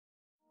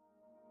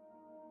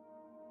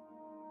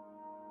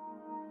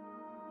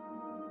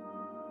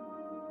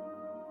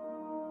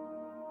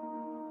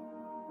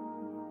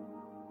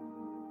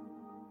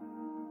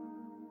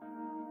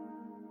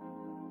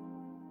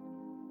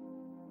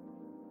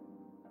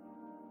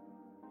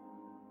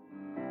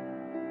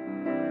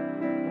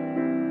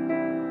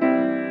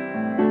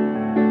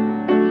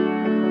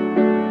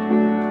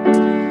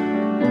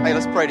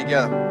Pray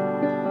together.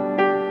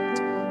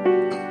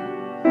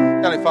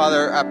 Heavenly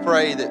Father, I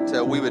pray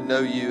that we would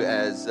know you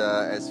as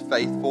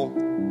faithful,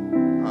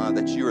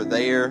 that you are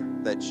there,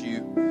 that you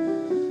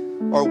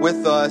are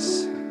with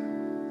us,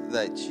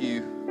 that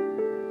you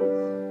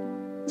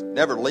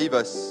never leave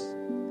us,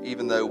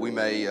 even though we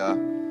may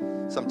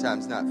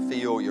sometimes not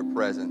feel your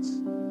presence.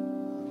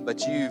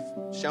 But you've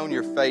shown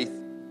your faith,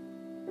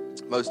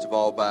 most of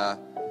all, by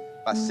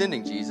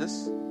sending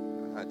Jesus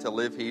to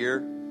live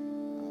here,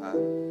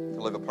 to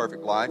live a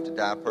perfect life, to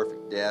die a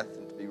perfect death,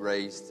 and to be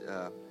raised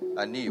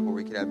anew, where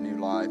we could have new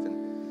life.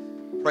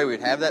 And pray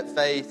we'd have that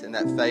faith, and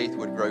that faith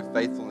would grow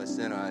faithfulness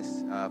in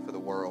us for the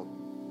world.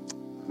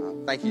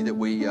 Thank you that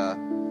we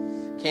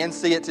can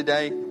see it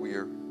today. We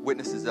are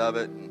witnesses of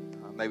it,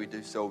 and may we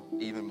do so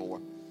even more.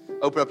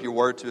 Open up your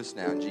word to us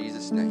now in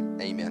Jesus'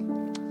 name.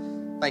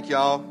 Amen. Thank you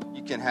all.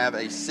 You can have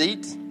a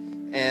seat.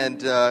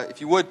 And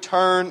if you would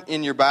turn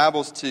in your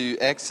Bibles to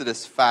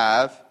Exodus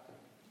 5.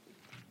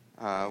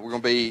 We're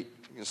going to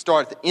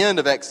start at the end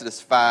of Exodus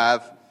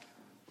 5,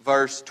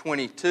 verse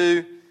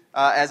 22.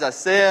 As I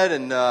said,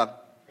 and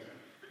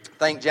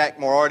thank Jack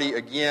Moriarty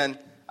again,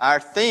 our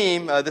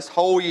theme this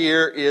whole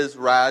year is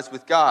Rise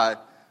with God,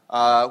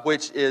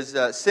 which is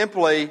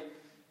simply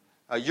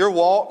your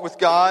walk with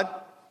God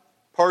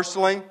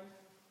personally,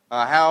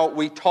 how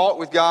we talk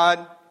with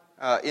God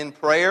in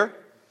prayer.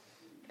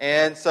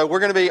 And so we're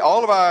going to be,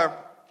 all of our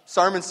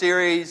sermon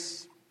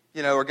series,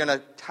 are going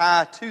to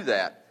tie to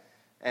that.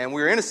 And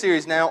we're in a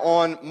series now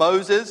on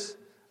Moses.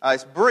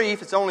 It's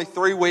brief. It's only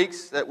 3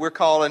 weeks that we're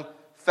calling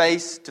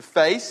Face to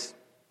Face.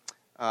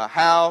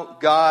 How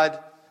God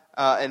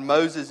and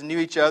Moses knew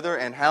each other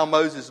and how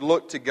Moses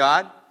looked to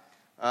God.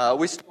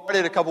 We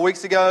started a couple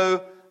weeks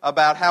ago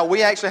about how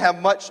we actually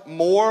have much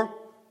more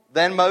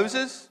than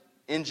Moses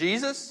in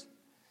Jesus.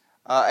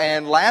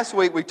 And last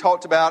week we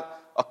talked about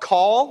a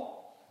call.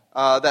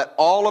 That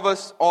all of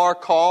us are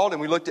called, and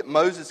we looked at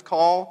Moses'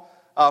 call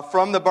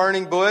from the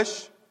burning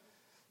bush.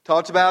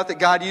 Talked about that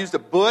God used a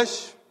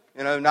bush,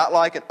 not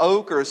like an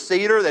oak or a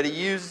cedar, that He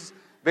used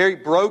very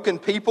broken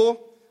people,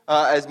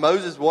 as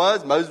Moses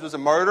was. Moses was a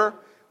murderer.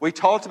 We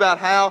talked about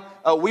how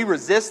we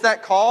resist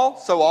that call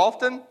so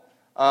often.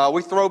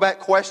 We throw back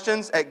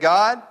questions at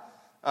God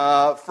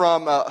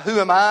from who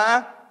am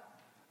I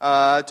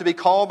to be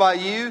called by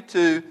you,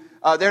 to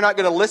they're not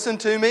going to listen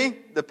to me,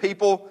 the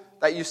people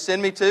that you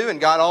send me to, and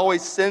God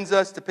always sends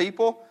us to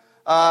people,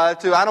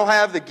 to I don't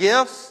have the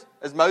gifts,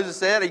 as Moses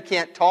said, he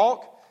can't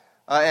talk,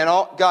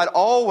 God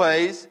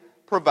always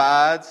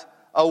provides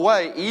a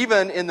way,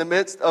 even in the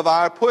midst of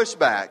our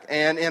pushback,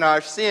 and in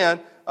our sin,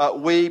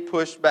 we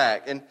push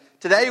back. And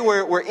today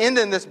we're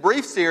ending this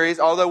brief series,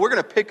 although we're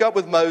going to pick up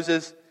with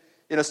Moses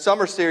in a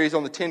summer series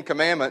on the Ten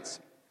Commandments,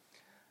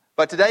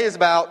 but today is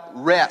about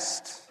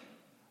rest.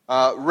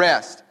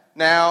 Rest.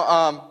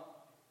 Now,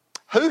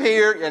 who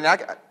here, and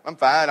I'm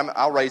fine,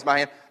 I'll raise my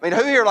hand.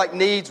 Who here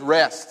needs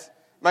rest?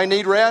 Anybody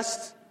need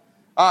rest?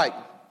 All right,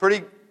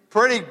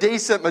 pretty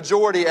decent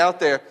majority out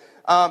there.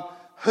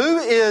 Who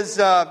is,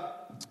 you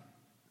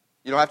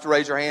don't have to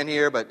raise your hand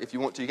here, but if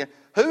you want to, you can.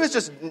 Who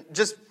is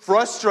just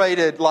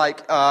frustrated in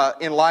life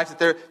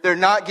that they're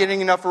not getting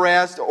enough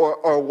rest,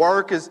 or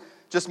work is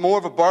just more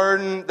of a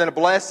burden than a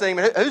blessing?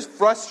 Who's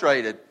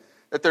frustrated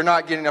that they're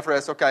not getting enough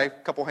rest? Okay, a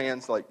couple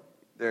hands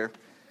there.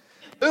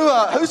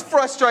 Who's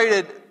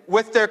frustrated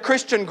with their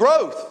Christian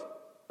growth?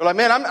 They're like,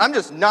 man, I'm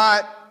just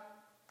not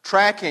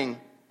tracking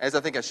as I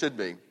think I should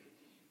be.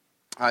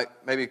 All right,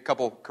 maybe a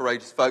couple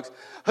courageous folks.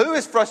 Who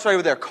is frustrated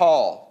with their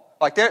call?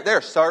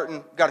 They're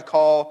certain, got a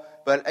call,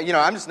 but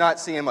I'm just not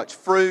seeing much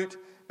fruit.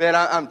 Man,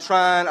 I'm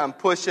trying, I'm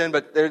pushing,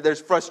 but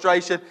there's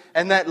frustration,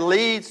 and that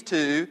leads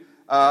to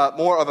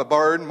more of a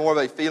burden, more of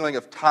a feeling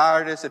of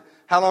tiredness. And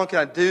how long can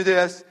I do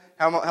this?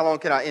 How long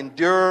can I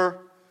endure?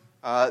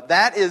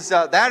 That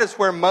is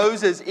where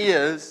Moses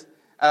is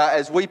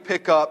as we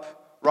pick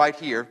up right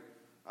here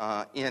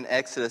in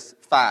Exodus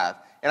 5.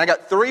 And I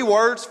got 3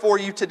 words for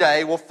you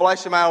today. We'll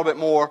flesh them out a little bit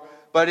more.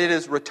 But it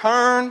is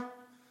return,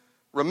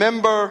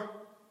 remember,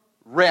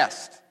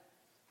 rest.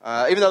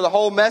 Even though the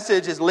whole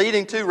message is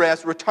leading to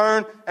rest,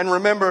 return and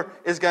remember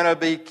is going to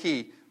be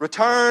key.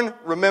 Return,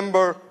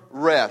 remember,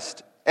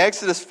 rest.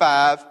 Exodus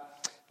 5,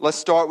 let's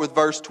start with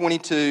verse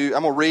 22.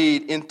 I'm going to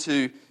read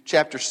into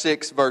chapter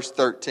 6, verse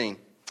 13.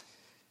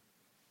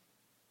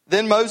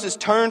 Then Moses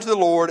turned to the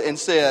Lord and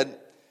said,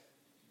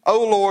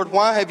 O Lord,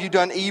 why have you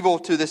done evil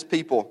to this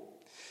people?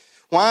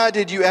 Why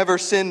did you ever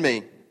send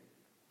me?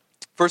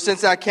 For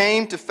since I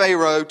came to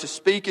Pharaoh to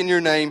speak in your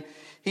name,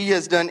 he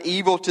has done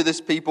evil to this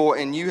people,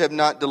 and you have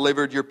not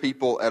delivered your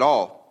people at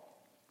all.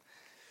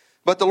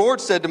 But the Lord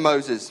said to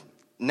Moses,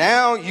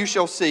 Now you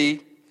shall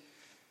see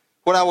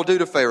what I will do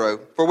to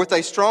Pharaoh. For with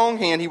a strong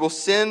hand he will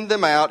send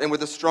them out, and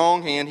with a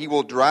strong hand he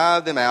will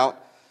drive them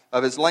out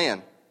of his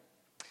land.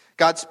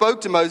 God spoke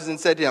to Moses and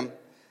said to him,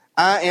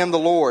 I am the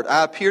Lord.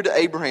 I appeared to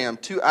Abraham,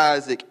 to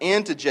Isaac,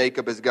 and to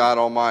Jacob as God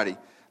Almighty.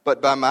 But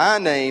by my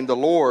name, the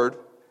Lord,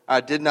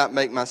 I did not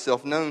make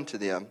myself known to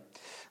them.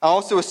 I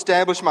also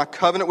established my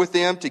covenant with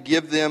them to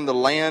give them the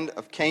land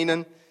of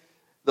Canaan,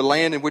 the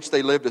land in which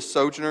they lived as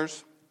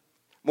sojourners.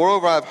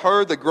 Moreover, I have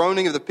heard the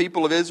groaning of the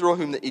people of Israel,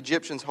 whom the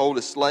Egyptians hold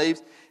as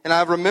slaves, and I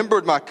have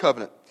remembered my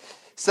covenant.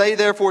 Say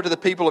therefore to the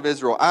people of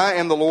Israel, I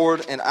am the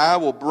Lord, and I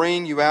will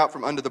bring you out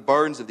from under the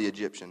burdens of the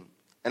Egyptian,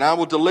 and I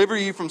will deliver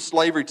you from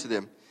slavery to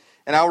them,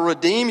 and I will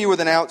redeem you with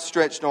an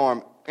outstretched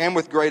arm and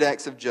with great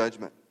acts of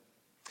judgment.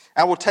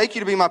 I will take you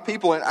to be my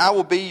people, and I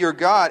will be your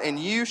God, and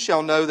you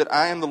shall know that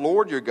I am the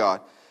Lord your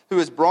God, who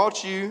has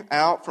brought you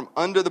out from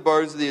under the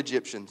burdens of the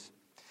Egyptians.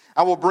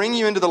 I will bring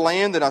you into the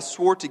land that I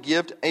swore to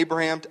give to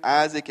Abraham, to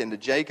Isaac, and to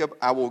Jacob.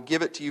 I will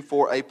give it to you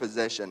for a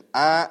possession.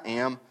 I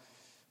am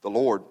the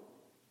Lord.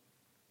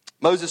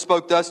 Moses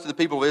spoke thus to the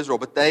people of Israel,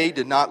 but they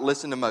did not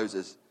listen to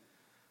Moses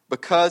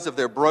because of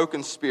their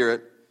broken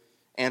spirit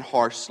and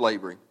harsh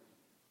slavery.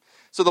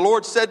 So the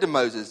Lord said to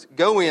Moses,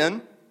 Go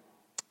in,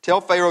 tell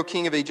Pharaoh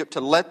king of Egypt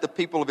to let the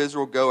people of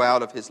Israel go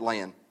out of his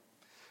land.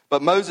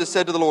 But Moses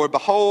said to the Lord,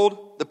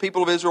 Behold, the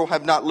people of Israel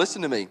have not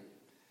listened to me.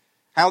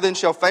 How then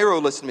shall Pharaoh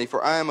listen to me,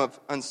 for I am of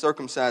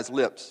uncircumcised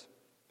lips?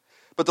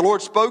 But the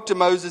Lord spoke to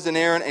Moses and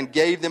Aaron and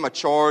gave them a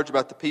charge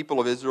about the people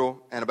of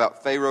Israel and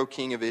about Pharaoh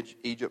king of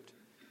Egypt,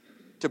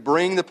 to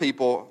bring the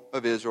people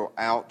of Israel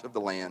out of the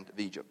land of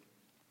Egypt.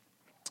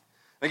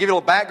 I'll give you a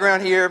little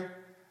background here.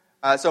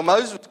 So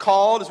Moses was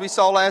called, as we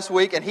saw last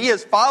week, and he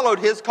has followed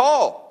his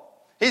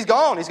call. He's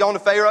gone. He's gone to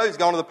Pharaoh. He's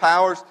gone to the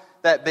powers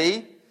that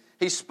be.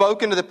 He's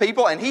spoken to the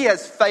people, and he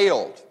has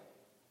failed.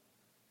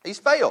 He's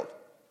failed.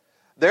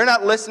 They're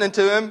not listening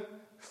to him.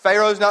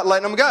 Pharaoh's not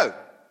letting them go.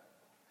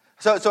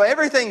 So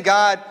everything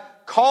God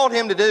called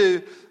him to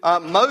do,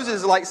 Moses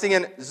is like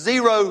seeing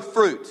zero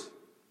fruit.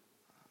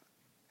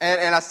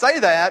 And I say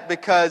that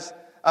because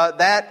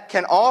that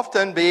can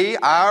often be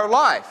our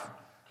life.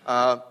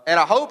 And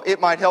I hope it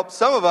might help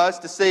some of us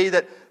to see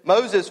that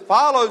Moses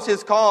follows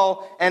his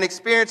call and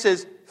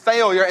experiences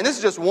failure. And this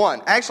is just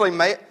one. Actually,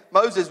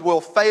 Moses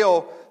will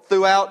fail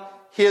throughout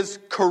his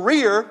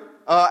career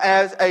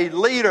as a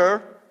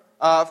leader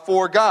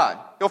for God.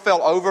 He'll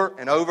fail over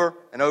and over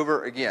and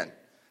over again.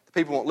 The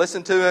people won't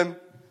listen to him.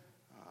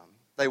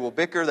 They will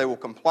bicker. They will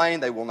complain.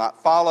 They will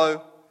not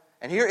follow.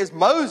 And here is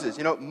Moses.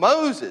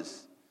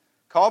 Moses,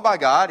 called by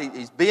God.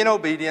 He's being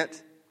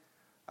obedient.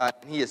 And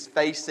he is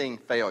facing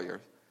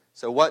failure.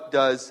 So what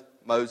does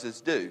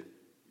Moses do?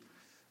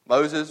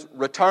 Moses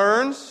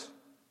returns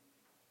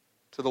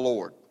to the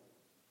Lord.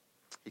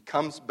 He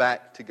comes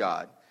back to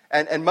God.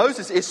 And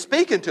Moses is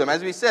speaking to him,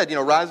 as we said,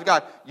 rise of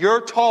God.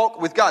 Your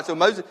talk with God. So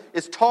Moses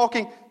is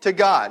talking to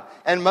God.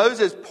 And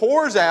Moses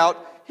pours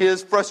out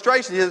his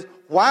frustration. He says,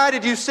 why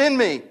did you send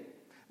me?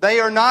 They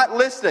are not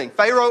listening.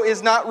 Pharaoh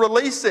is not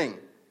releasing.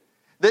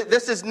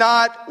 This is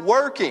not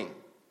working.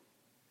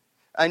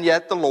 And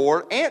yet the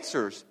Lord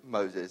answers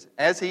Moses,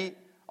 as he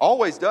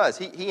always does.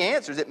 He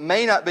answers. It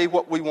may not be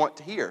what we want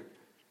to hear.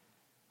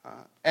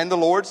 And the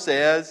Lord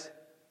says,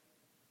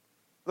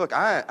 look,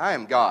 I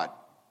am God.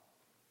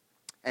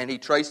 And he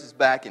traces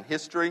back in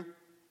history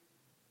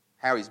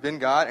how he's been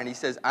God. And he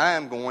says, I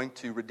am going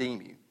to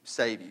redeem you,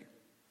 save you.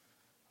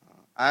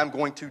 I am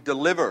going to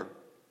deliver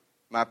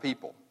my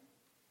people.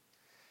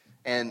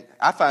 And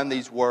I find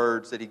these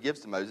words that he gives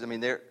to Moses,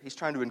 he's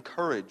trying to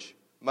encourage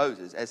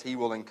Moses as he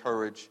will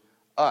encourage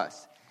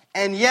us.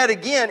 And yet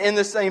again, in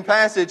the same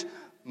passage,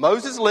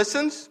 Moses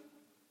listens,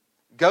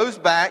 goes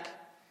back,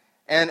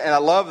 and I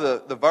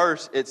love the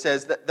verse. It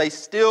says that they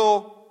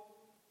still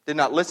did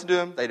not listen to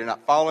him, they did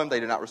not follow him, they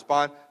did not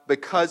respond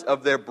because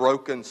of their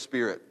broken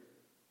spirit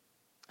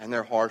and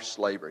their harsh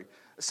slavery.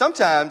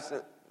 Sometimes,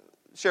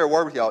 share a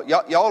word with y'all.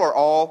 Y'all are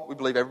all, we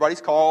believe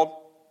everybody's called.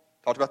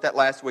 Talked about that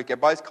last week.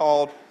 Everybody's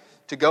called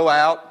to go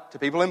out to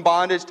people in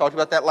bondage. Talked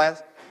about that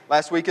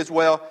last week as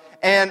well.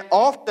 And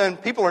often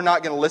people are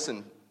not going to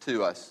listen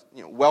to us.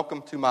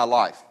 Welcome to my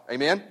life.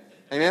 Amen?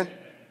 Amen?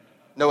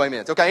 No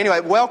amens. Okay,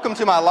 anyway, welcome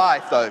to my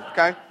life though.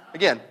 Okay?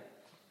 Again,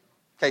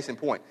 case in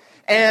point.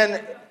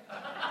 And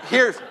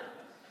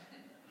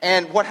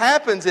what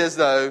happens is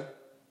though,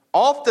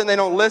 often they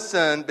don't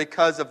listen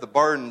because of the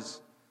burdens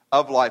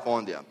of life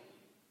on them.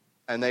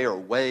 And they are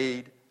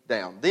weighed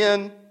down.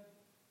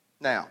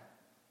 Now,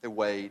 they're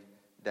weighed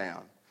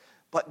down.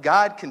 But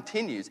God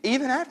continues.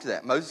 Even after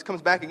that, Moses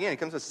comes back again. He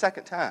comes a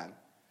second time.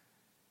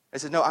 He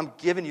says, no, I'm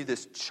giving you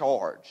this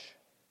charge.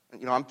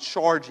 I'm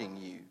charging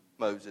you,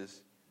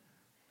 Moses.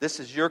 This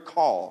is your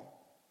call.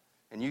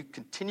 And you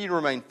continue to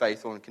remain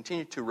faithful and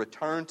continue to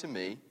return to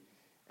me.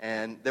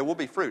 And there will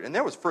be fruit. And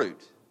there was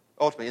fruit,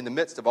 ultimately, in the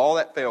midst of all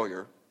that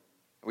failure.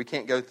 We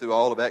can't go through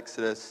all of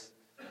Exodus,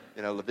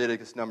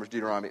 Leviticus, Numbers,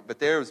 Deuteronomy. But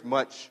there was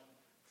much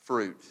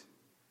fruit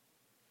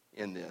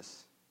in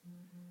this.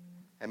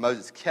 And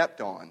Moses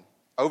kept on,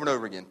 over and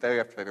over again,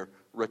 failure after failure,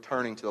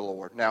 returning to the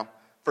Lord. Now,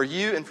 for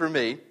you and for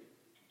me,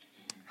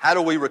 how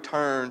do we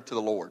return to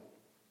the Lord?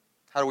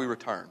 How do we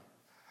return?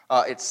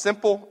 It's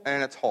simple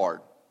and it's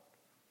hard.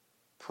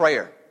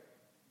 Prayer.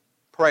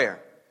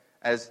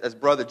 As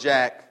Brother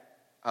Jack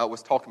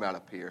was talking about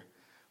up here.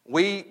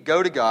 We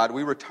go to God,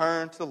 we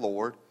return to the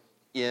Lord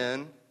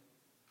in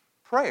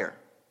prayer.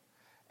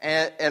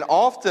 And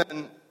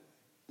often,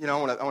 I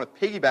want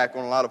to piggyback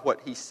on a lot of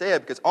what he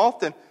said, because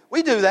often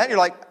we do that. And you're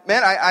like,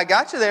 man, I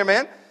got you there,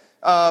 man.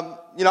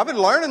 I've been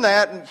learning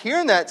that and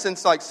hearing that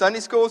since like Sunday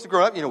schools to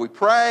grow up. We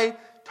pray,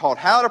 taught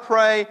how to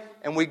pray,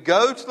 and we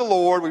go to the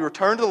Lord, we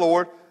return to the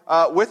Lord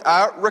with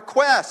our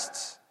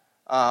requests,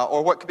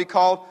 or what could be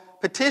called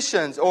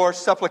petitions or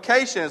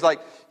supplications, like,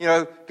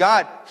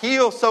 God,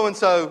 heal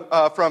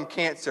so-and-so from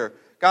cancer.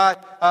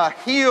 God,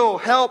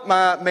 help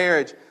my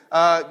marriage.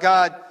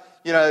 God,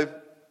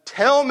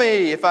 tell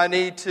me if I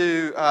need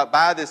to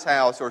buy this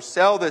house or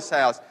sell this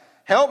house.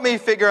 Help me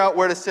figure out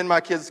where to send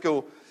my kids to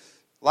school.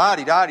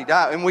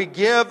 La-di-da-di-da. And we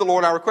give the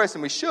Lord our requests,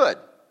 and we should.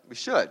 We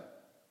should.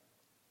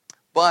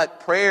 But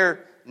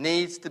prayer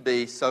needs to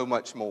be so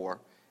much more.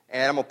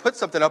 And I'm going to put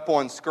something up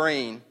on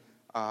screen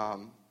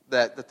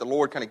that the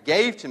Lord kind of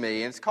gave to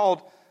me. And it's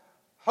called,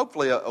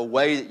 hopefully, a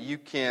way that you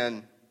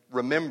can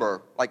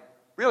remember,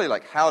 really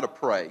how to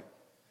pray.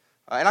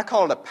 And I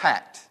call it a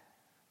pact.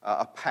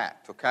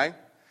 Okay?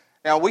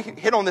 Now, we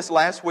hit on this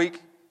last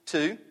week,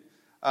 too.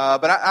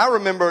 But I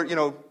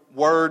remember,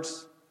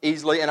 words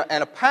easily.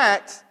 And a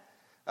pact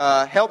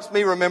helps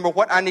me remember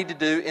what I need to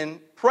do in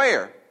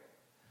prayer.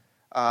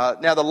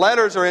 Now, the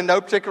letters are in no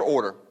particular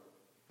order.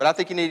 But I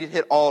think you need to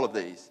hit all of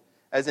these.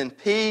 As in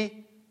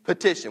P,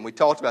 petition. We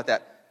talked about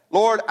that.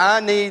 Lord,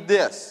 I need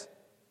this.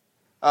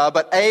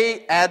 But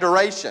A,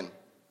 adoration.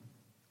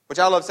 Which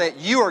I love saying,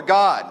 you are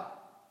God.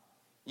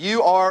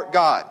 You are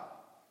God.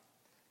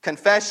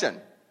 Confession.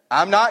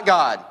 I'm not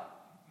God.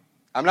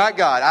 I'm not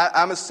God.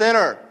 I'm a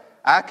sinner.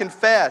 I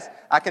confess.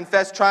 I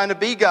confess trying to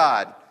be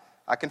God.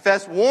 I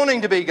confess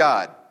wanting to be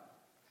God.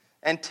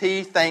 And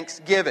T,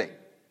 thanksgiving.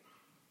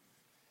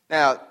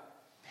 Now,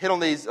 hit on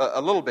these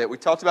a little bit. We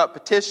talked about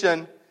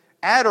petition,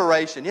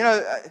 adoration.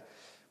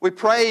 We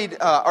prayed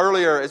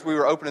earlier as we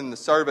were opening the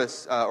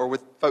service, or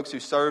with folks who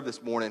served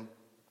this morning.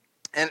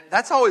 And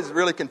that's always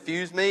really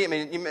confused me. I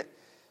mean, you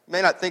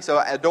may not think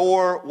so.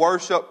 Adore,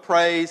 worship,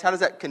 praise. How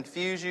does that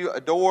confuse you?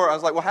 Adore. I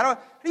was like, well, how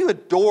do you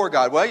adore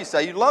God? Well, you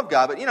say you love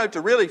God, but,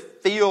 to really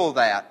feel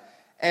that.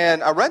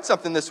 And I read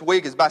something this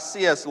week. It's by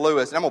C.S.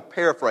 Lewis, and I'm going to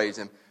paraphrase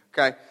him,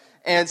 okay?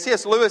 And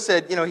C.S. Lewis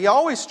said, he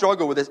always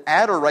struggled with this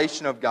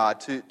adoration of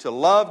God, to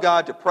love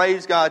God, to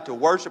praise God, to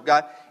worship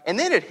God. And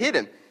then it hit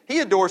him. He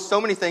adores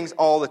so many things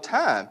all the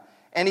time.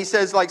 And he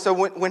says, so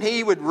when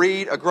he would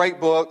read a great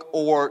book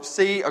or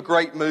see a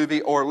great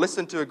movie or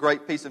listen to a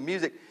great piece of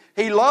music,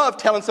 he loved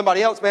telling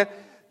somebody else, man,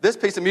 this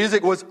piece of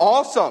music was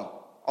awesome.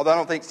 Although I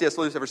don't think C.S.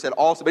 Lewis ever said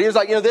awesome. But he was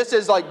like, this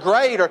is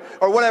great or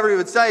whatever he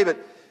would say. But,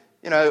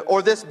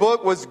 or this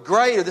book was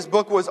great, or this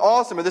book was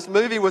awesome, or this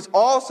movie was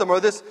awesome, or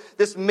this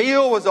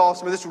meal was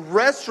awesome, or this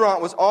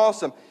restaurant was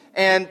awesome.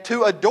 And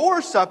to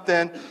adore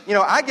something,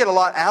 I get a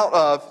lot out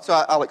of, so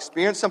I'll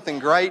experience something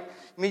great.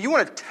 You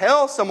want to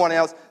tell someone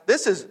else,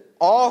 this is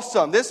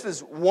awesome, this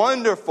is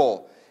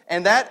wonderful.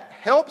 And that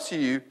helps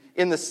you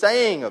in the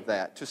saying of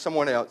that to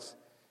someone else.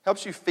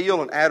 Helps you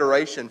feel an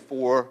adoration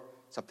for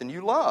something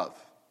you love.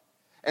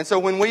 And so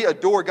when we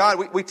adore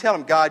God, we tell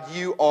him, God,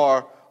 you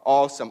are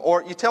awesome.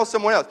 Or you tell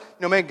someone else,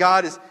 man,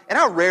 God is, and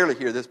I rarely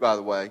hear this, by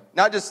the way.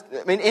 Not just,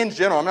 in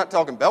general, I'm not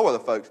talking Bellwether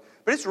folks,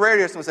 but it's rare to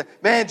hear someone say,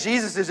 man,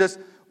 Jesus is just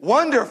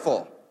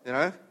wonderful,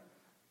 But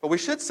we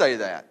should say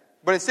that.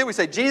 But instead we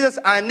say, Jesus,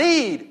 I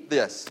need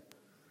this.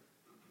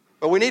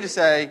 But we need to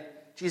say,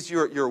 Jesus,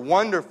 you're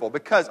wonderful,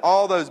 because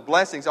all those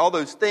blessings, all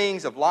those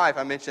things of life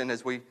I mentioned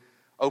as we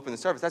open the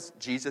service, that's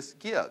Jesus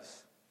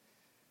gives.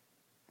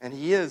 And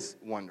he is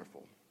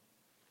wonderful.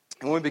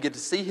 And when we begin to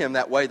see him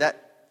that way,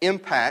 that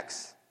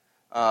impacts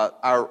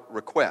our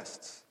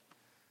requests.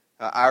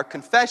 Our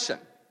confession.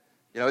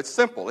 It's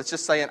simple. It's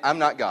just saying, I'm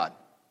not God.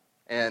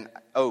 And,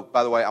 oh,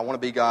 by the way, I want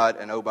to be God.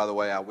 And, oh, by the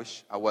way, I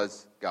wish I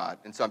was God.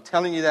 And so I'm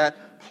telling you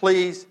that.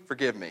 Please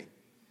forgive me.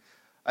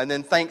 And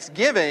then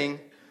thanksgiving.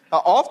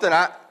 Often,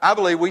 I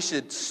believe we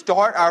should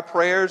start our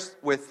prayers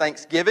with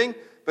thanksgiving,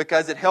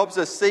 because it helps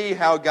us see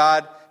how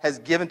God has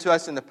given to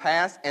us in the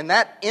past. And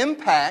that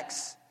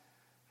impacts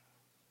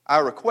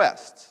our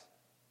requests.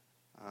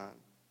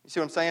 You see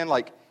what I'm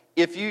saying?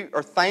 If you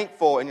are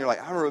thankful and you're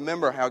like, I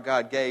remember how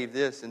God gave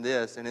this,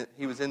 and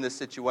he was in this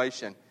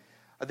situation,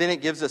 then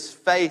it gives us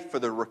faith for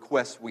the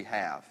requests we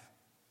have.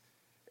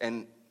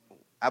 And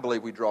I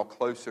believe we draw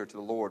closer to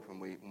the Lord when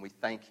we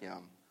thank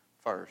him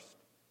first.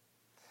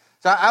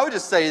 So I would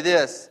just say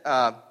this,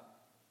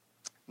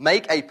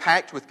 make a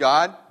pact with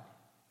God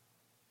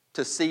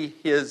to see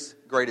his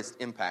greatest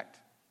impact.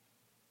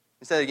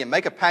 Let me say it again,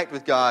 make a pact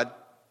with God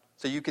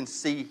so you can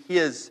see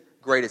his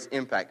greatest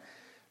impact.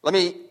 Let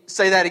me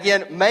say that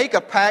again, make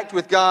a pact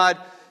with God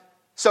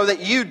so that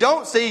you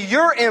don't see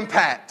your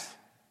impact.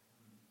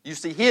 You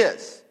see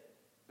his.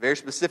 Very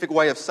specific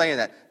way of saying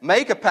that.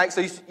 Make a pact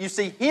so you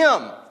see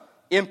him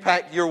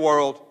impact your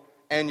world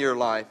and your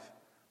life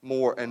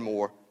more and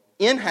more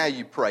in how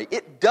you pray.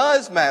 It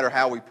does matter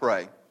how we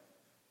pray.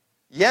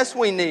 Yes,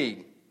 we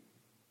need.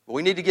 But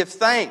we need to give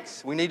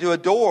thanks. We need to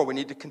adore. We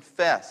need to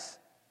confess.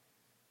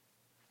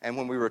 And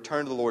when we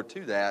return to the Lord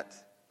to that,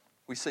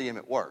 we see him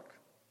at work.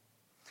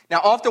 Now,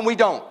 often we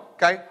don't,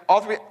 okay?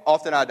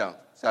 Often I don't.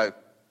 So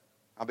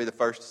I'll be the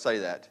first to say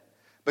that.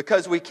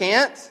 Because we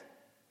can't?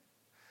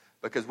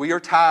 Because we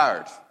are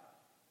tired.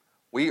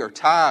 We are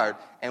tired.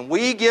 And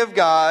we give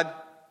God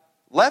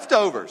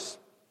leftovers.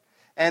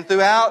 And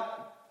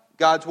throughout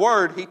God's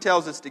Word, He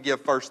tells us to give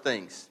first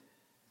things.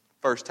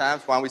 First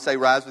times, why we say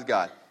rise with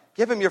God.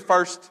 Give Him your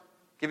first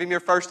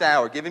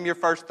hour. Give Him your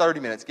first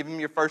 30 minutes. Give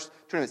Him your first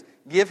 20 minutes.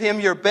 Give Him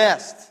your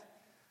best.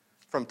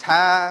 From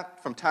time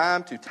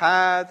to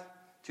tithe,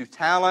 to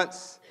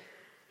talents,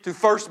 to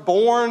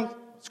firstborn,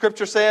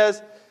 Scripture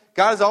says.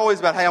 God is always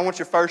about, hey, I want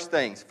your first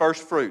things,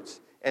 first fruits.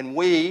 And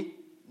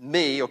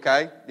me,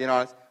 okay, being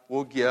honest,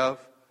 will give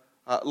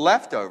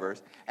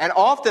leftovers. And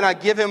often I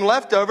give Him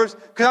leftovers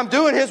because I'm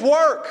doing His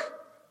work.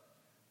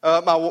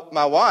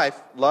 My wife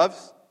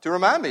loves to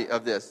remind me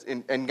of this,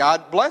 and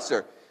God bless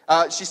her.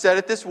 She said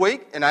it this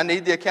week, and I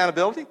need the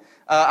accountability.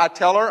 I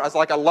tell her,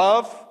 I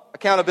love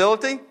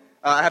accountability.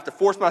 I have to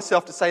force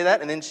myself to say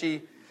that, and then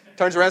she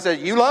turns around and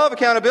says, you love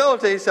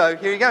accountability, so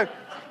here you go.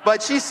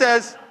 But she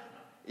says,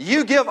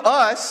 you give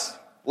us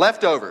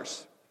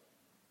leftovers.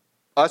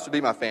 Us would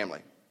be my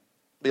family.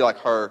 Be like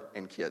her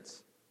and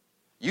kids.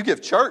 You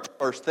give church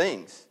first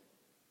things.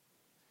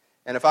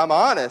 And if I'm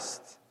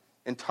honest,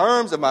 in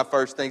terms of my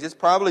first things, it's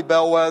probably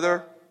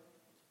Bellwether,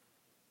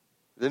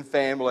 then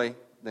family,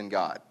 then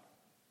God.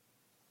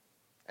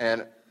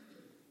 And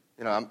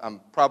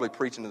I'm probably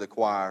preaching to the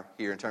choir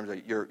here in terms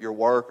of your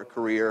work or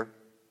career,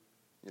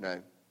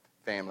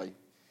 family.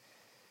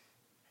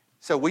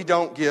 So we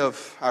don't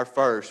give our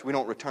first. We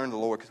don't return to the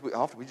Lord because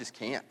often we just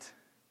can't.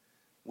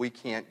 We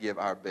can't give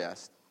our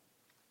best.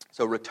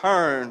 So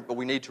return, but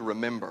we need to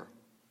remember.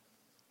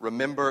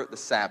 Remember the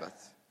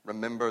Sabbath.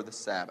 Remember the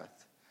Sabbath.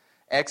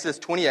 Exodus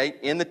 28,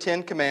 in the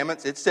Ten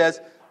Commandments, it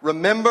says,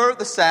 remember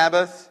the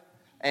Sabbath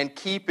and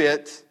keep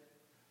it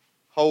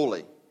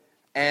holy.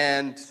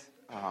 And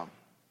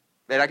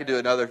I could do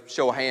another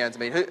show of hands. I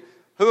mean,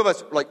 who of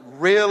us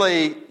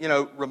really,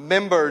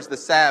 remembers the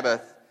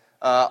Sabbath?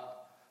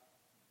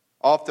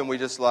 Often we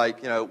just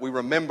we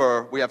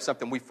remember we have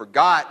something we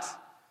forgot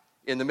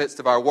in the midst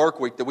of our work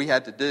week that we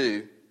had to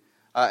do,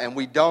 and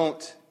we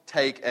don't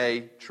take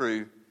a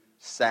true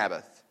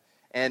Sabbath.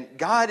 And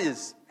God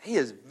He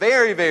is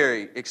very,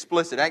 very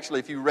explicit. Actually,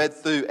 if you read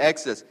through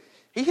Exodus,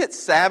 He hits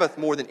Sabbath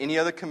more than any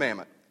other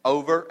commandment.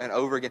 Over and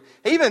over again.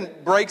 He even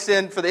breaks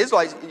in for the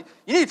Israelites,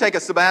 you need to take a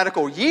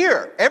sabbatical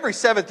year, every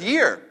 7th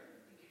year.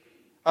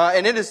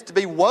 And it is to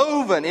be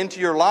woven into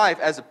your life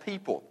as a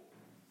people.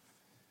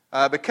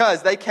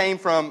 Because they came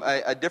from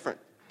a different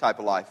type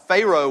of life.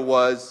 Pharaoh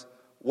was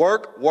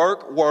work,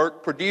 work,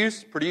 work,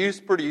 produce, produce,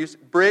 produce,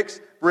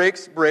 bricks,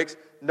 bricks, bricks,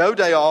 no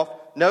day off,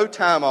 no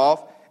time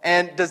off.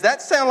 And does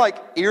that sound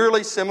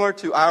eerily similar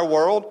to our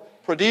world?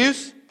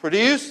 Produce,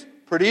 produce,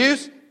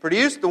 produce,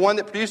 produce. The one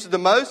that produces the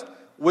most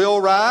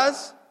will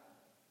rise.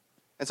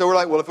 And so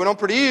we're if we don't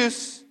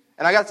produce,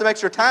 and I got some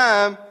extra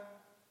time,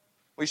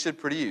 we should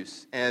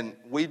produce. And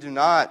we do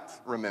not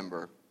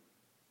remember.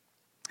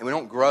 And we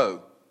don't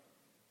grow.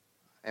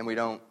 And we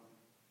don't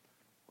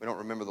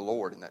remember the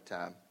Lord in that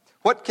time.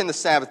 What can the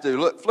Sabbath do?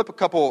 Look, flip a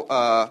couple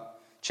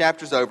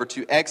chapters over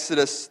to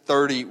Exodus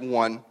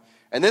 31.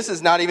 And this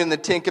is not even the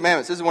Ten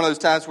Commandments. This is one of those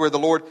times where the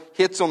Lord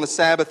hits on the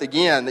Sabbath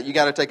again, that you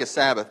got to take a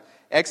Sabbath.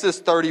 Exodus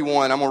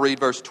 31, I'm going to read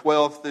verse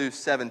 12 through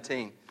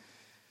 17.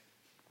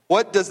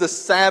 What does the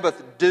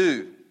Sabbath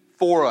do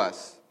for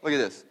us? Look at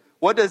this.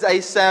 What does a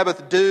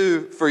Sabbath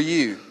do for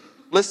you?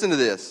 Listen to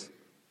this.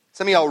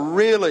 Some of y'all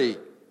really,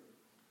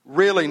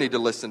 really need to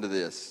listen to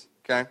this.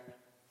 Okay?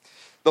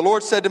 The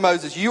Lord said to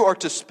Moses, you are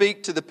to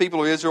speak to the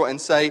people of Israel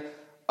and say,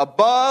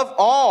 above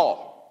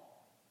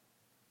all.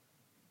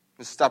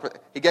 Let's stop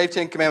it. He gave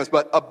 10 commandments,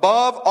 but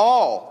above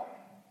all,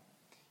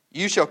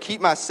 you shall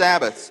keep my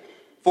Sabbaths,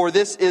 for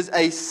this is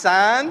a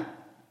sign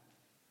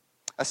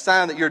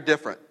that you're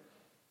different.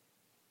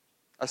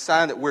 A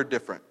sign that we're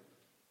different.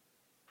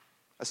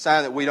 A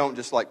sign that we don't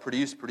just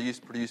produce,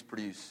 produce, produce,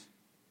 produce.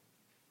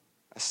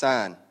 A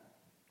sign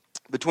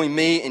between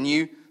me and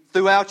you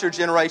throughout your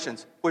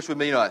generations, which would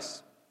mean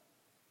us.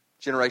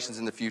 Generations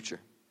in the future.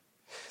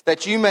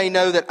 That you may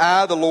know that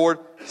I, the Lord,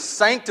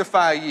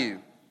 sanctify you.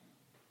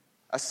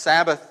 A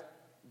Sabbath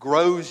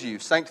grows you.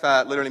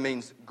 Sanctify literally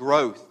means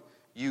growth.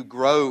 You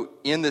grow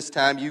in this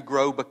time. You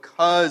grow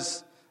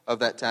because of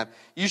that time.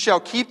 You shall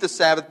keep the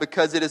Sabbath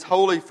because it is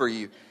holy for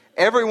you.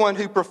 Everyone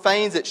who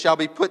profanes it shall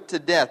be put to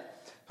death.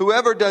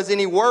 Whoever does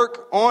any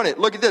work on it,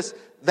 look at this,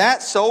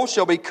 that soul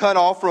shall be cut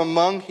off from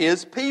among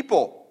his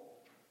people.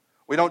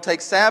 We don't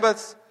take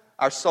Sabbaths,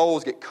 our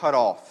souls get cut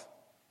off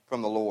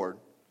from the Lord.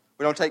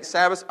 We don't take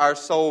Sabbaths, our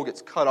soul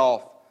gets cut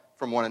off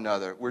from one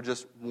another. We're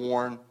just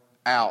worn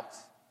out.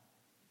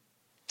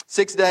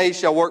 6 days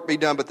shall work be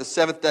done, but the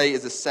 7th day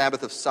is a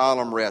Sabbath of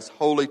solemn rest,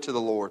 holy to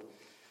the Lord.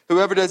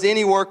 Whoever does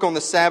any work on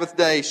the Sabbath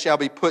day shall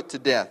be put to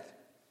death.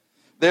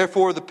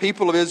 Therefore, the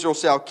people of Israel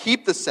shall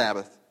keep the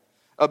Sabbath,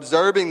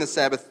 observing the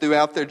Sabbath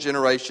throughout their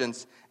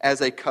generations as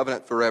a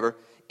covenant forever.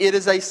 It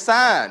is a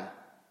sign,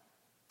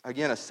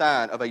 again, a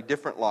sign of a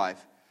different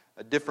life,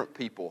 a different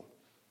people.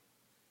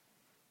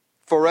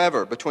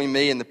 forever between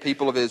me and the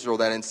people of Israel,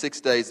 that in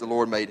 6 days the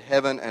Lord made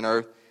heaven and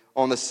earth.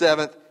 On the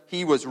seventh,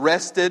 he was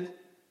rested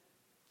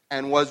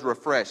and was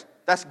refreshed.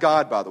 That's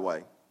God, by the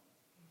way,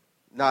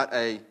 not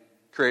a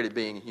created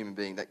being, a human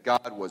being, that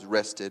God was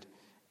rested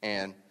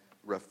and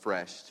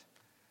refreshed.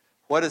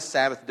 What does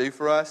Sabbath do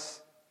for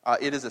us?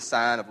 It is a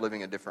sign of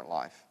living a different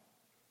life.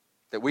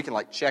 That we can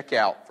check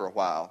out for a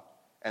while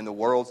and the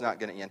world's not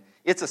going to end.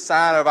 It's a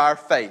sign of our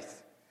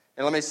faith.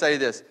 And let me say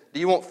this. Do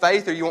you want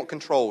faith or you want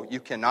control? You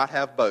cannot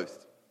have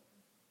both.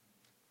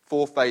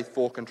 Full faith,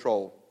 full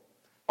control.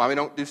 Why we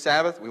don't do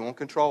Sabbath? We want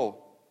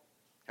control.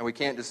 And we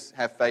can't just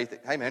have faith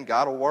that, hey man,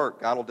 God will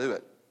work. God will do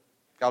it.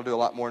 God will do a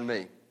lot more than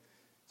me.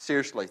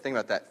 Seriously, think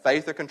about that.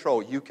 Faith or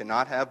control, you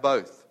cannot have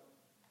both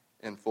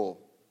in full.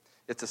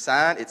 It's a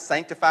sign. It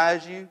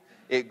sanctifies you.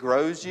 It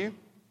grows you.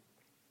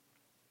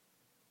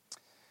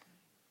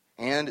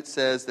 And it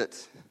says that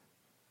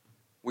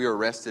we are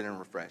rested and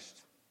refreshed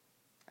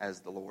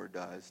as the Lord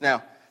does.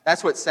 Now,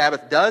 that's what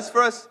Sabbath does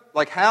for us.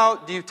 How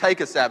do you take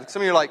a Sabbath?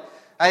 Some of you are like,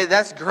 hey,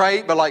 that's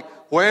great, but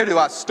where do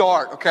I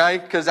start, okay?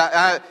 Because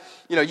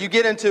you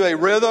get into a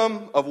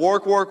rhythm of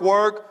work,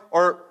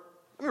 or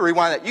let me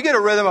rewind that. You get a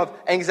rhythm of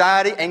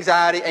anxiety. Or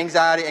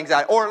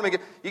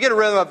you get a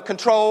rhythm of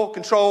control.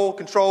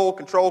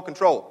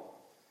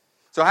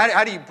 So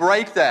how do you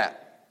break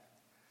that?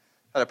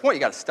 At a point, you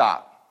got to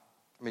stop.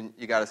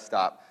 You got to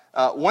stop.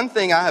 One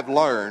thing I have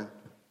learned,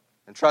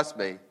 and trust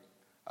me,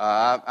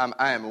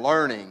 I am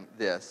learning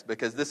this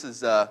because this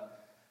is, go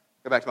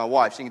back to my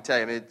wife, she can tell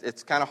you,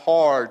 it's kind of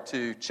hard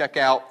to check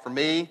out for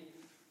me.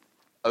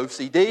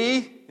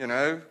 OCD,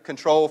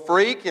 control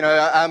freak.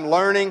 I'm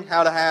learning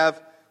how to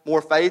have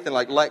more faith and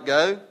let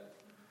go.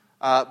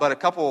 But a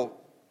couple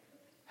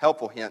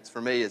helpful hints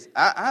for me is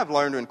I have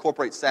learned to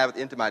incorporate Sabbath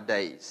into my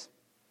days.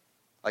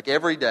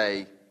 Every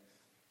day,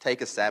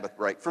 take a Sabbath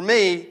break. For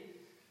me,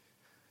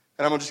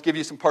 and I'm going to just give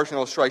you some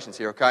personal illustrations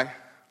here, okay?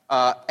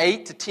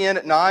 8 to 10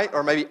 at night,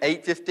 or maybe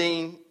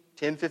 8:15,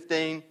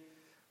 10:15,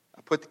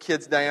 I put the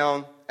kids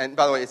down. And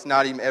by the way, it's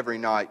not even every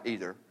night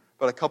either.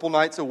 But a couple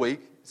nights a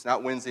week. It's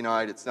not Wednesday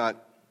night. It's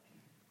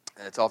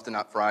often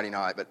not Friday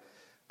night. But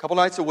a couple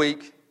nights a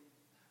week,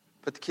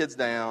 put the kids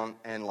down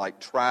and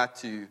try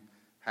to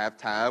have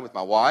time with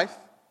my wife.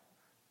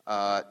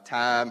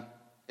 Time,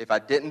 if I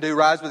didn't do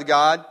Rise with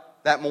God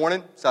that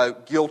morning, so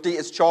guilty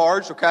as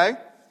charged, okay?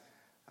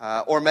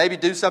 Or maybe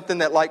do something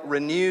that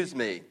renews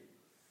me,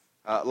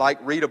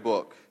 read a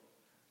book,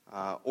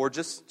 or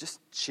just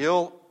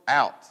chill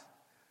out.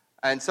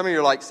 And some of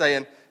you are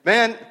saying,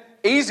 man,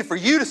 easy for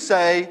you to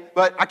say,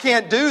 but I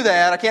can't do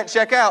that. I can't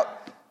check out.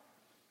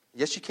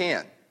 Yes, you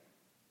can.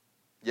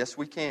 Yes,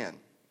 we can.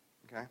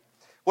 Okay.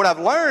 What I've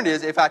learned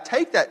is if I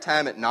take that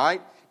time at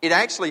night, it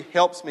actually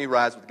helps me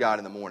rise with God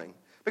in the morning.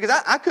 Because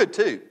I could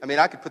too.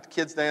 I could put the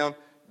kids down.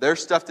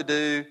 There's stuff to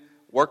do.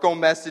 Work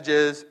on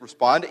messages.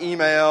 Respond to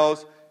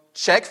emails.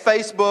 Check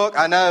Facebook.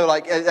 I know,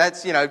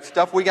 that's,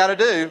 stuff we got to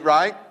do,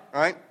 right?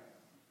 Right?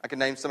 I can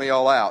name some of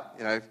y'all out,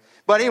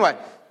 But anyway,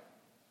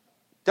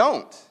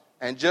 don't.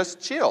 And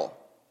just chill.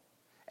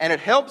 And it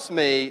helps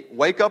me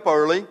wake up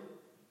early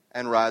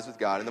and rise with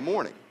God in the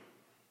morning.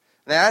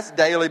 Now, that's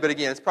daily, but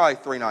again, it's probably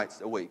 3 nights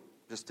a week,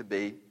 just to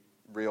be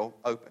real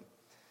open.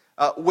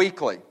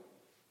 Weekly,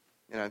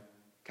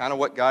 kind of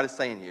what God is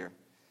saying here.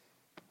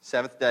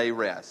 Seventh day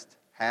rest.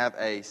 Have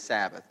a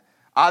Sabbath.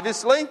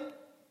 Obviously,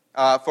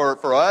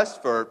 for us,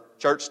 for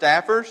church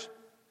staffers,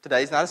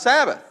 today's not a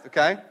Sabbath,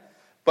 okay?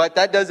 But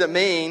that doesn't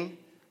mean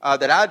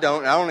that I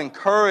don't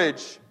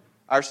encourage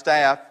our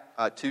staff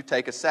to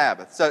take a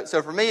Sabbath.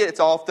 So for me, it's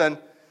often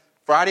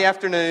Friday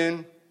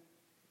afternoon.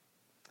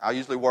 I'll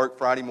usually work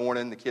Friday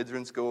morning. The kids are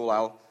in school.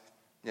 I'll,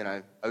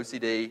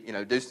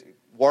 OCD, do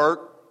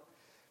work.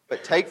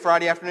 But take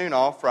Friday afternoon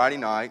off, Friday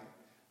night,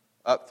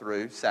 up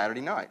through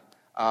Saturday night.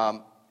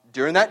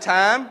 During that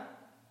time,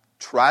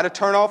 try to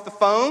turn off the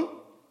phone.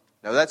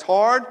 No, that's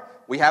hard.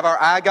 We have our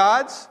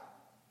iGods.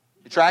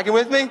 You tracking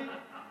with me?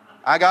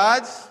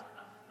 iGods.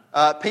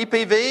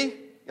 PPV.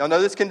 Y'all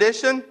know this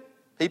condition?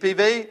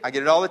 PPV. I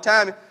get it all the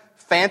time.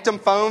 Phantom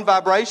phone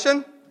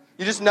vibration.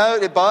 You just know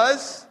it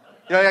buzz.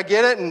 I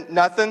get it and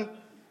nothing.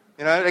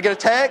 I get a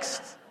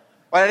text.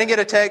 Well, I didn't get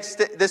a text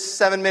this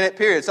 7-minute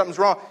period. Something's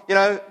wrong.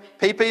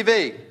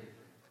 PPV.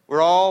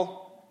 We're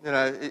all,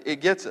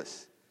 it gets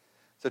us.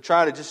 So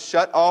try to just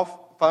shut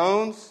off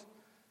phones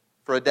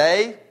for a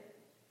day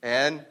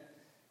and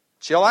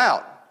chill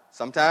out.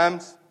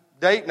 Sometimes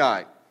date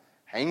night.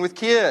 Hang with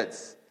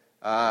kids.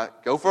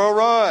 Go for a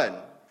run.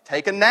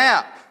 Take a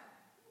nap.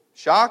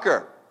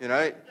 Shocker.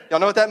 Y'all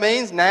know what that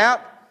means?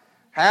 Nap.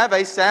 Have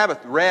a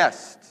Sabbath.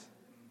 Rest.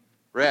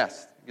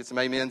 Get some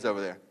amens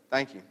over there.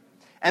 Thank you.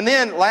 And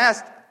then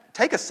last,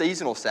 take a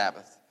seasonal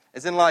Sabbath.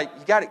 As in you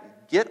got to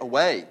get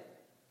away.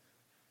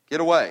 Get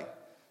away.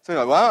 So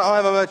you're well,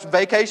 I don't have much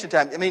vacation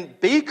time.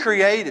 Be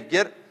creative.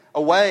 Get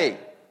away.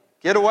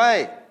 Get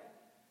away.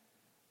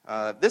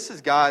 This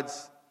is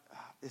God's,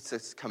 it's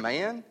a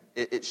command.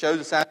 It shows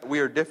a sign that we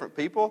are different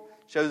people.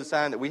 It shows a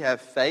sign that we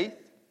have faith.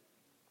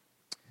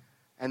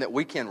 And that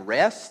we can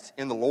rest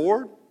in the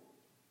Lord.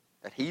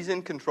 that He's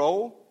in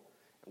control.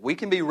 We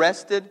can be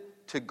rested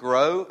to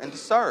grow and to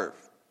serve.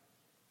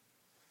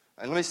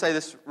 And let me say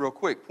this real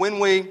quick. When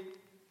we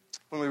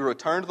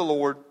return to the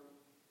Lord,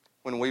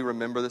 when we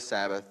remember the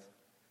Sabbath,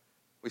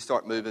 we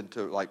start moving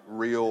to like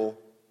real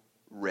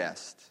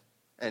rest.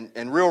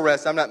 And real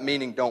rest, I'm not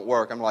meaning don't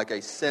work. I'm like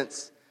a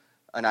sense,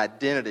 an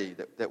identity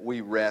that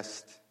we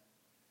rest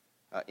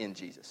in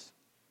Jesus.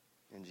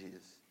 In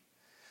Jesus.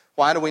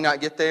 Why do we not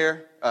get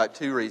there?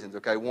 2 reasons,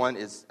 okay? One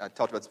is, I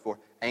talked about this before,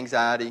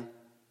 anxiety,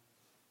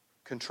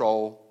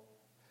 control.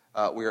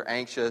 We are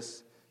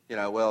anxious.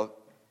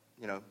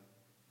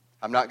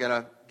 I'm not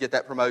going to get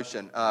that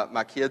promotion.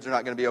 My kids are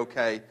not going to be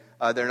okay.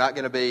 They're not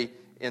going to be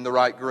in the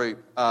right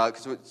group.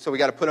 So we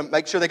got to put them,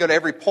 make sure they go to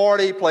every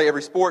party, play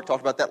every sport.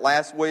 Talked about that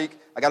last week.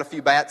 I got a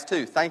few bats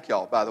too. Thank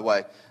y'all, by the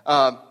way.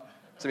 Some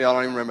of y'all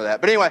don't even remember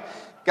that. But anyway,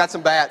 got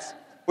some bats.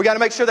 We got to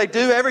make sure they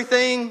do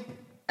everything.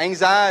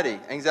 Anxiety.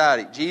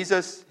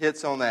 Jesus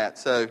hits on that.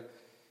 So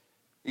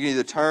you can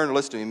either turn or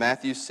listen to me.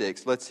 Matthew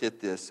 6. Let's hit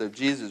this. So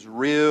Jesus is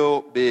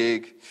real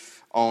big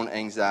on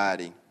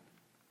anxiety.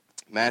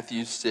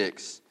 Matthew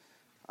 6.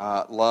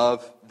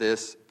 Love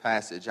this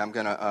passage. I'm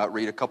going to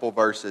read a couple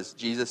verses.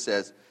 Jesus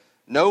says,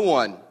 "No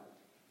one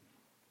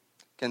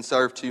can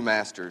serve 2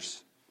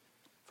 masters,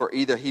 for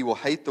either he will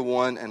hate the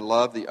one and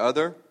love the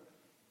other,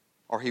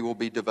 or he will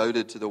be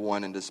devoted to the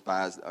one and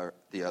despise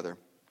the other.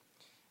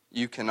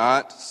 You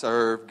cannot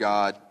serve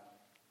God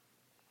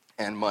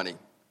and money."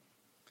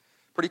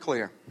 Pretty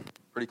clear.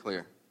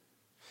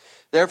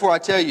 "Therefore I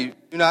tell you,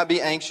 do not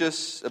be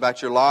anxious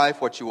about your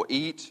life, what you will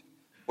eat,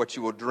 what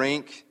you will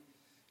drink,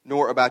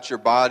 nor about your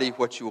body,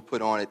 what you will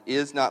put on it.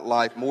 Is not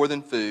life more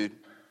than food,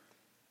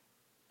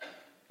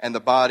 and the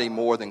body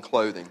more than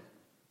clothing?"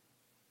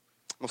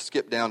 We'll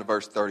skip down to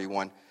verse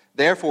 31.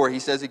 "Therefore," he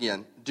says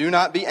again, "do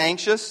not be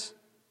anxious,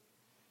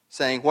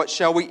 saying, what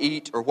shall we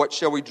eat, or what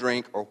shall we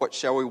drink, or what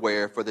shall we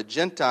wear? For the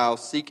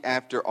Gentiles seek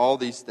after all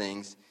these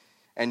things,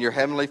 and your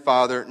heavenly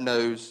Father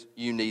knows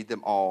you need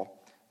them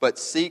all. But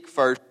seek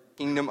first the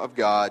kingdom of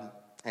God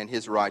and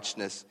His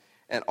righteousness,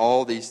 and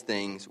all these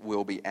things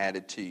will be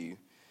added to you.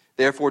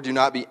 Therefore, do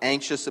not be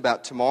anxious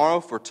about tomorrow,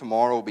 for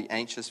tomorrow will be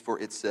anxious for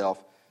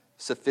itself.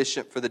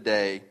 Sufficient for the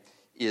day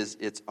is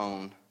its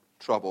own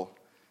trouble."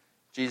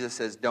 Jesus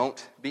says,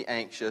 don't be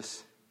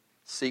anxious.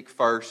 Seek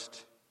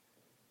first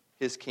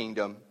His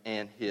kingdom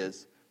and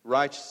His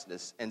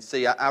righteousness. And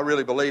see, I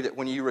really believe that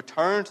when you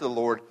return to the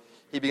Lord,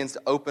 He begins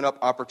to open up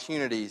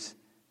opportunities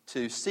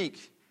to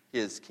seek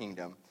His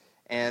kingdom.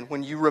 And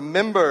when you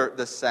remember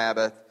the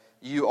Sabbath,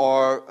 you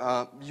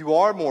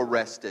are more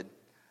rested.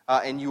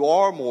 And you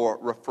are more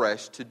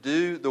refreshed to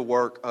do the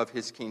work of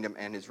His kingdom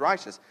and His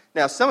righteousness.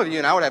 Now, some of you,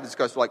 and I would have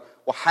discussed, like,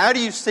 well, how do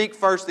you seek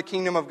first the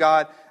kingdom of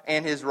God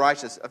and His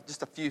righteousness?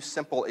 Just a few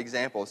simple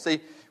examples.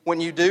 See,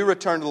 when you do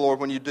return to the Lord,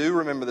 when you do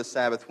remember the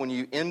Sabbath, when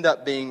you end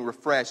up being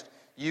refreshed,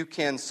 you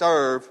can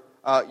serve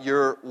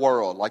your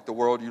world, like the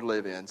world you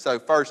live in. So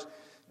first,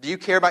 do you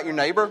care about your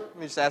neighbor? Let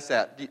me just ask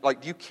that.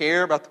 Do you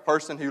care about the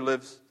person who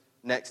lives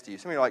next to you?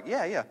 Some of you are like,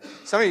 yeah.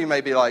 Some of you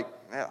may be like,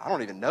 I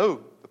don't even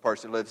know the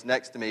person who lives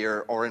next to me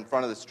or in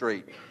front of the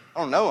street. I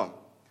don't know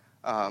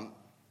them.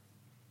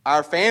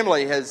 Our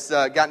family has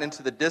gotten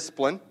into the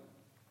discipline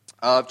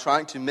of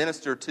trying to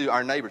minister to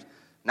our neighbors.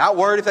 Not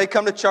worried if they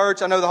come to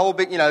church. I know the whole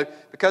big,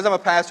 because I'm a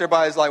pastor,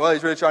 everybody's like, well,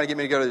 he's really trying to get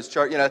me to go to this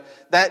church.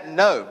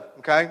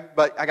 Okay?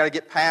 But I got to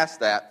get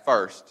past that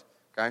first,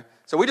 okay?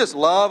 So we just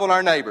love on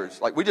our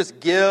neighbors. Like, we just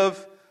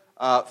give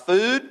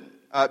food.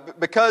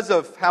 Because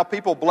of how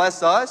people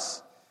bless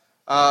us,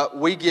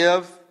 we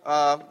have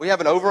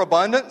an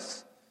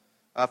overabundance.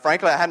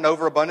 Frankly, I had an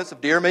overabundance of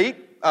deer meat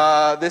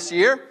this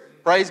year.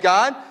 Praise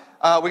God.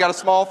 We got a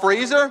small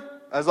freezer.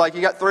 I was like,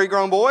 you got 3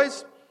 grown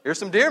boys? Here's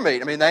some deer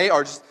meat. I mean, they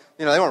are just,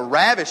 they want to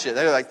ravish it.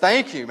 They're like,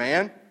 thank you,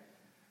 man.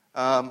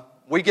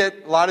 We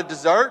get a lot of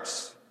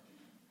desserts.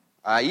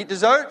 I eat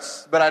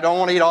desserts, but I don't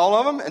want to eat all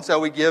of them, and so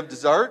we give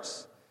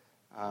desserts.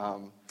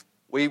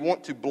 We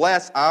want to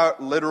bless our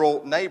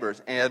literal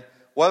neighbors. And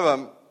one of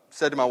them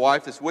said to my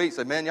wife this week,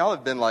 said, man, y'all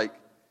have been like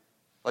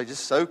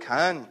just so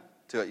kind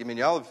to it. I mean,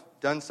 y'all have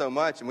done so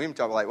much. And we even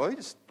talk like, well, we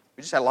just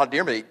had a lot of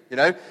deer meat,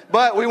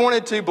 But we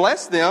wanted to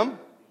bless them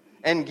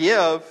and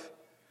give.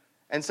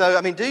 And so,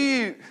 I mean,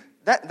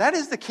 that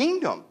is the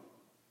kingdom.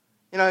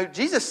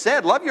 Jesus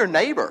said, love your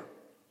neighbor.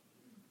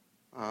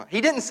 He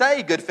didn't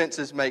say good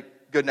fences make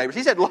good neighbors.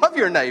 He said, love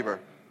your neighbor.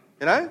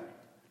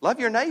 Love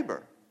your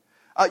neighbor.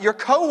 Your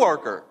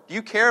coworker, do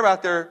you care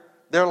about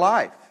their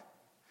life?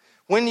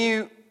 When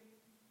you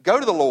go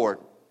to the Lord,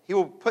 He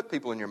will put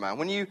people in your mind.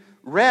 When you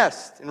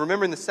rest and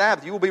remember in the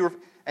Sabbath, you will be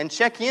and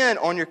check in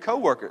on your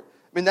coworker.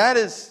 I mean, that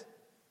is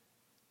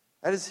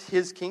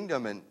His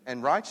kingdom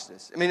and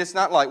righteousness. I mean, it's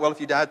not like, well, if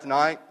you died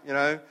tonight,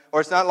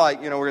 or it's not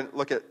like, we're going to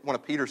look at one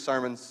of Peter's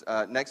sermons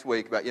next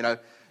week about,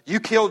 you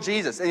killed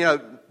Jesus.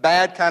 And,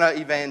 bad kind of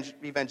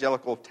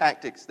evangelical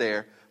tactics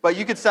there. But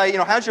you could say,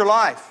 how's your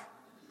life?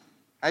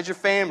 How's your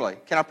family?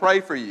 Can I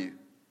pray for you?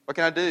 What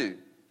can I do?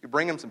 You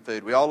bring them some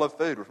food. We all love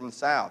food. We're from the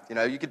South.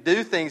 You could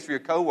do things for your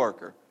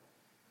coworker,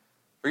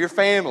 for your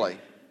family.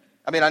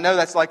 I mean, I know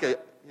that's like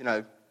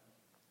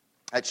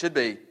that should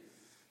be,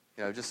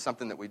 just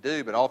something that we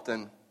do, but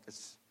often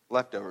it's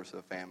leftovers of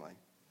a family.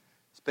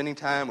 Spending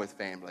time with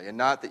family. And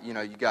not that, you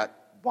got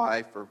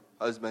wife or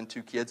husband,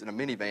 2 kids in a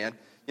minivan.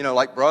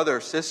 Like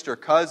brother, sister,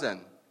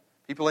 cousin,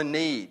 people in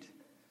need.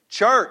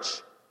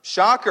 Church,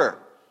 shocker,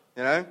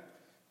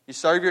 You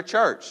serve your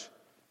church.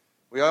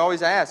 We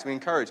always ask, we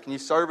encourage, can you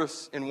serve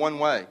us in one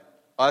way?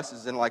 Us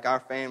as in like our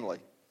family.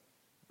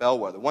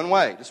 Bellwether. One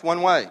way, just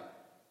one way. Can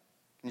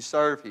you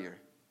serve here?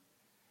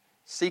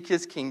 Seek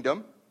His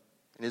kingdom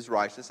and His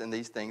righteousness, and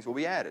these things will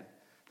be added.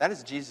 That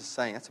is Jesus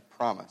saying. That's a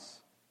promise.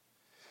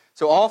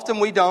 So often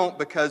we don't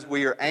because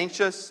we are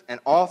anxious, and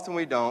often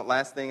we don't,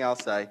 last thing I'll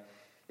say,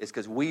 is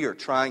because we are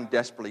trying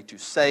desperately to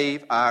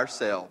save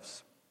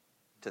ourselves.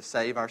 To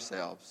save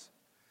ourselves.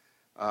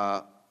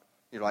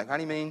 You're like, how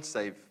do you mean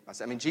save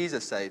myself? I mean,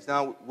 Jesus saves.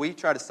 No, we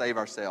try to save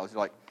ourselves.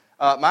 You're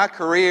like, my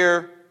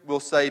career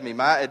will save me.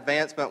 My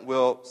advancement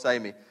will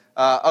save me.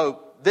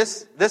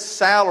 This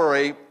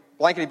salary,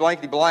 blankety,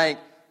 blankety, blank,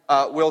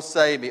 will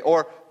save me.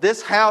 Or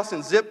this house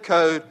and zip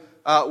code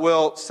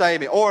will save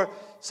me. Or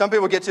some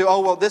people get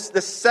to,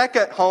 this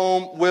second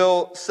home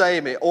will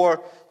save me.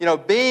 Or,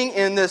 being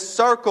in this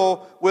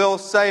circle will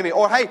save me.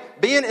 Or, hey,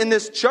 being in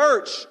this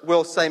church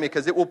will save me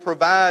because it will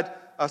provide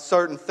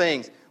certain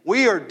things.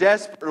 We are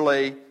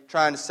desperately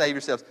trying to save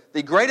yourselves.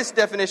 The greatest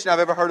definition I've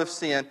ever heard of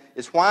sin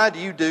is, why do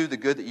you do the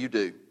good that you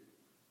do?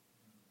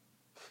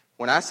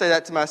 When I say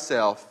that to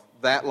myself,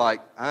 that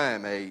like,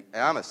 I'm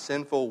a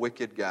sinful,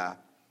 wicked guy.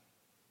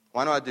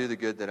 Why do I do the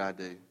good that I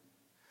do?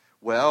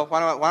 Well, why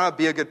don't I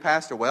be a good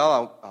pastor?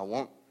 Well, I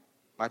want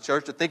my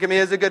church to think of me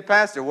as a good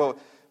pastor. Well,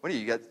 what do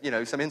you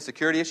got? Some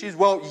insecurity issues?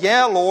 Well,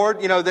 yeah,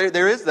 Lord,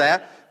 there is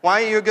that.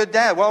 Why are you a good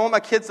dad? Well, I want my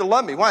kids to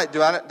love me. Why?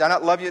 Do I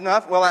not love you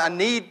enough? Well, I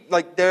need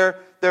their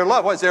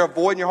love. What, is there a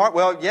void in your heart?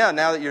 Well, yeah,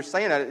 now that you're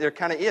saying that, there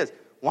kind of is.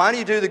 Why do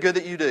you do the good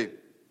that you do?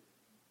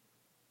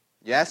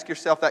 You ask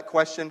yourself that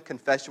question,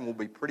 confession will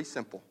be pretty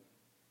simple.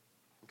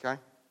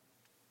 Okay?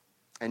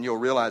 And you'll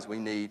realize we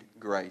need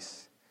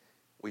grace.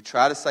 We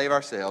try to save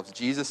ourselves.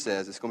 Jesus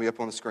says, it's going to be up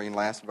on the screen,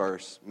 last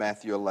verse,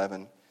 Matthew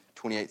 11,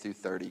 28 through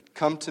 30.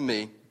 Come to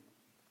me,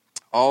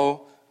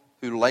 all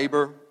who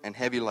labor and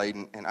heavy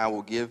laden, and I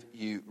will give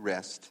you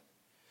rest.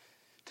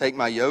 Take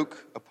my yoke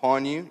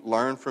upon you,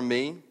 learn from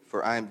me,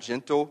 for I am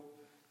gentle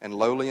and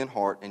lowly in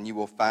heart, and you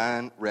will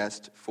find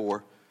rest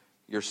for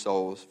your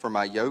souls. For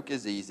my yoke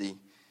is easy,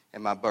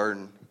 and my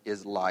burden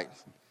is light.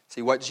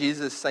 See, what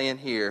Jesus is saying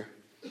here,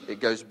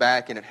 it goes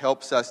back and it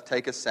helps us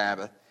take a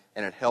Sabbath,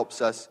 and it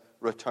helps us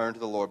return to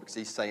the Lord, because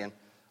He's saying,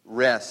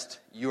 rest.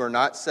 You are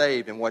not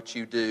saved in what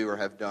you do or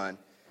have done.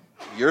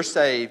 You're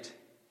saved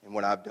in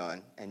what I've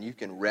done, and you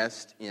can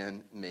rest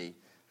in me.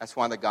 That's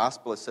why the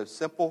gospel is so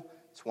simple.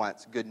 It's why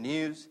it's good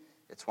news.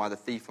 It's why the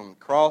thief on the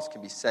cross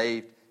can be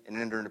saved and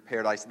enter into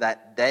paradise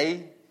that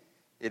day.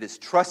 It is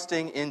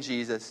trusting in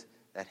Jesus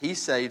that He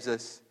saves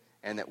us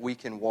and that we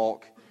can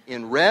walk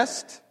in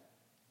rest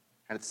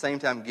and at the same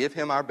time give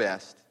Him our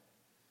best,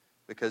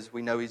 because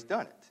we know He's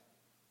done it.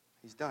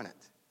 He's done it.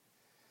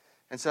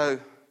 And so,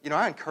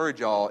 I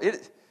encourage y'all,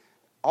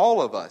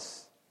 all of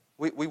us,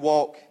 we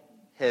walk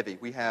heavy.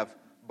 We have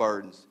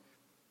burdens.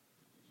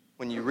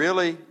 When you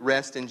really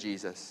rest in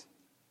Jesus,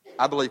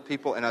 I believe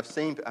people, and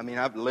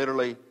I've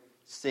literally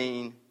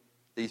seen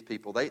these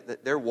people,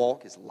 their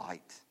walk is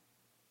light.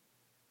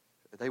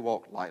 They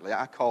walk lightly.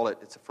 I call it,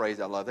 it's a phrase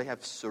I love, they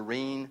have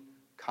serene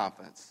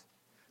confidence.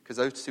 Because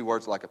those two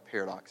words are like a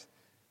paradox.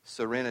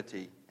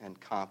 Serenity and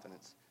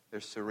confidence.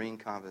 There's serene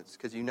confidence.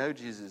 Because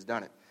Jesus has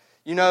done it.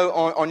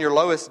 On your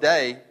lowest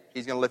day,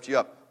 He's going to lift you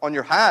up. On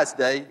your highest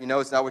day,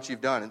 it's not what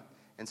you've done.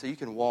 And so you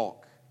can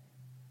walk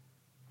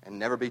and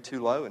never be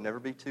too low and never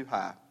be too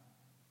high.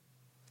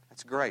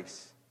 That's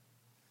grace.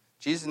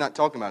 Jesus is not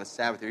talking about a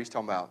Sabbath here. He's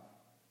talking about,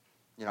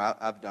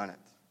 I've done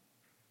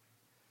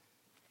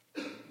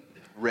it.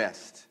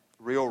 Rest.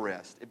 Real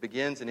rest. It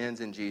begins and ends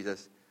in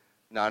Jesus,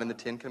 not in the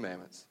 10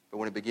 Commandments. But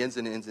when it begins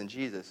and ends in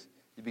Jesus,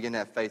 you begin to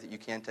have faith that you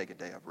can take a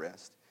day of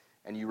rest.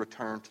 And you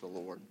return to the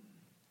Lord.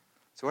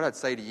 So what I'd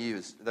say to you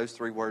is those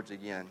 3 words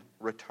again.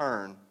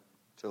 Return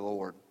to the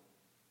Lord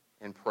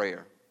in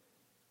prayer.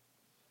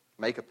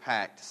 Make a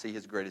pact to see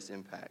His greatest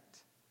impact.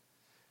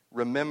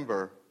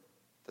 Remember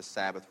the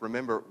Sabbath.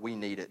 Remember we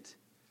need it.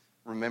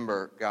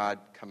 Remember God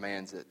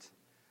commands it.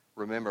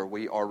 Remember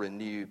we are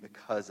renewed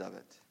because of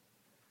it.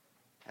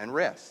 And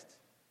rest.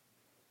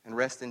 And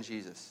rest in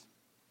Jesus.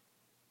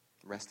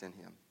 Rest in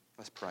Him.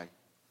 Let's pray.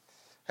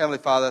 Heavenly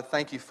Father,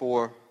 thank You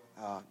for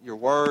Your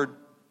Word.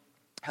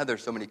 How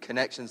there's so many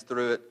connections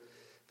through it.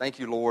 Thank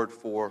You, Lord,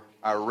 for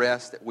our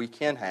rest that we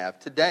can have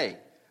today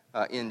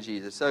in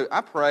Jesus. So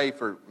I pray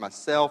for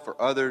myself, for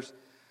others,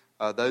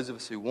 those of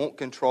us who want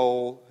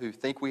control, who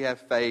think we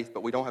have faith,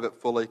 but we don't have it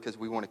fully because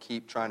we want to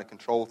keep trying to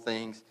control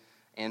things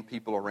and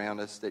people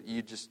around us, that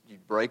you'd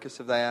break us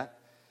of that.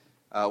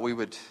 We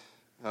would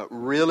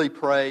really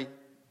pray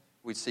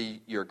we'd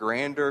see Your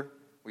grandeur,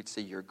 we'd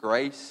see Your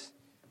grace,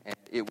 and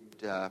it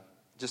would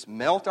just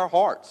melt our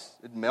hearts.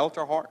 It'd melt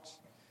our hearts.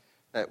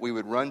 That we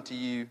would run to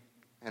You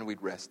and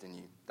we'd rest in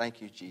you.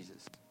 Thank you,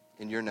 Jesus.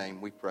 In your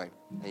name we pray.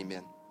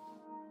 Amen.